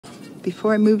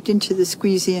Before I moved into the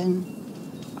squeeze-in,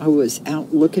 I was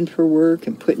out looking for work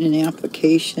and putting in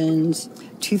applications.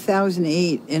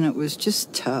 2008, and it was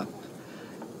just tough.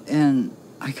 And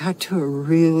I got to a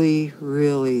really,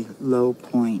 really low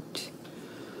point.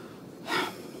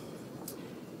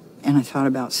 And I thought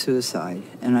about suicide,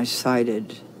 and I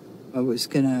decided I was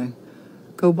going to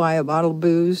go buy a bottle of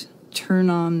booze, turn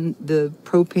on the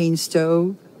propane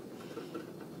stove,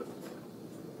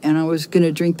 and I was going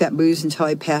to drink that booze until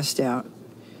I passed out.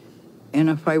 And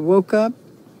if I woke up,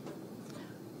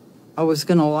 I was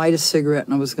going to light a cigarette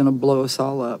and I was going to blow us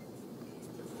all up.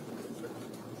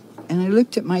 And I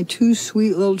looked at my two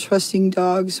sweet little trusting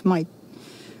dogs, my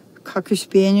Cocker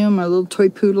Spaniel, my little toy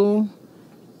poodle,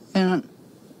 and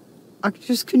I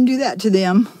just couldn't do that to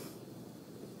them.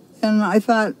 And I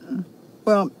thought,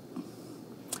 well,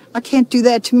 I can't do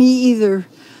that to me either.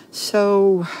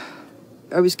 So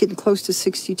I was getting close to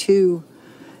 62,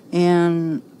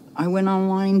 and I went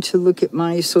online to look at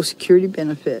my Social Security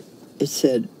benefit. It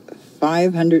said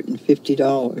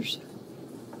 $550.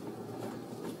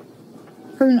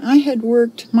 And I had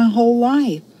worked my whole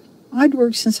life. I'd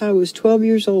worked since I was 12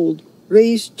 years old,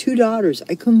 raised 2 daughters.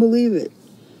 I couldn't believe it.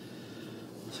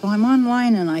 So I'm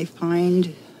online and I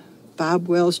find Bob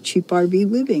Wells' Cheap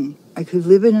RV Living. I could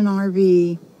live in an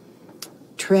RV,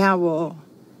 travel,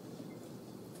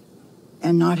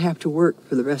 and not have to work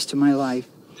for the rest of my life.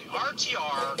 The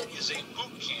RTR is a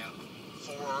boot camp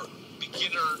for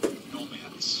beginner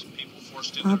nomads. People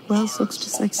forced into Bob Wells looks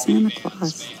just like Santa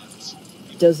Claus.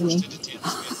 Doesn't he?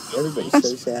 Everybody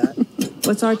says that.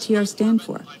 What's RTR stand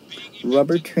for?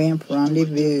 Rubber Tramp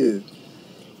Rendezvous.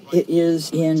 It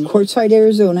is in Quartzsite,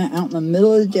 Arizona, out in the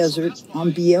middle of the desert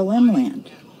on BLM land.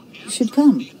 You should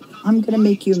come. I'm going to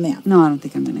make you a map. No, I don't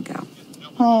think I'm going to go.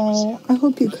 Oh, I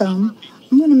hope you come.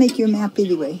 I'm going to make you a map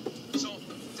anyway. So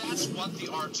that's what the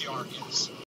RTR is.